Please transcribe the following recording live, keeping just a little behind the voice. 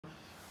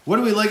What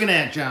are we looking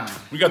at, John?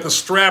 We got the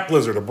Strap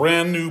Lizard, a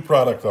brand new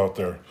product out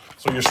there.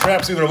 So your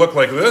straps either look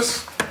like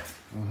this,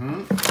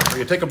 or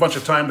you take a bunch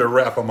of time to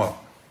wrap them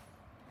up.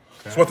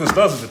 Okay. So what this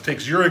does is it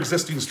takes your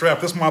existing strap.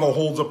 This model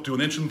holds up to 1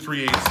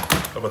 3/8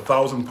 inches of a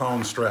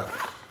 1,000-pound strap.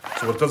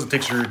 So what it does, it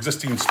takes your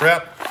existing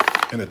strap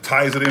and it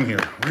ties it in here.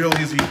 Real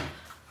easy,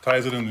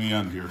 ties it in the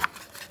end here.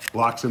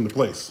 Locks into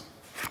place.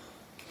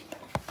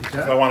 Okay.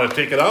 If I want to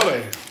take it out,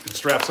 I can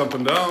strap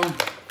something down.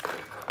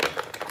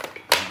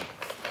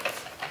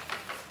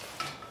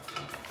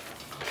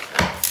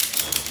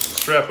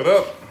 Strap it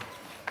up.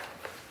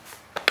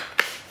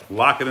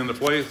 Lock it into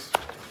place.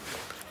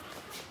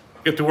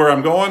 Get to where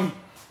I'm going,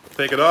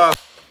 take it off,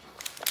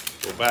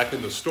 go back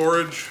into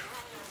storage.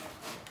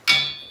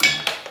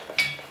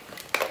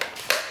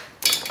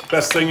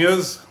 Best thing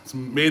is, it's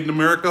made in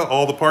America,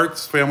 all the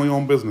parts,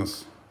 family-owned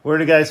business. Where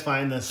do guys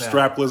find this at?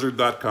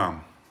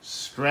 Straplizard.com.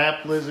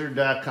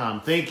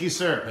 Straplizard.com. Thank you,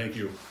 sir. Thank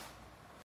you.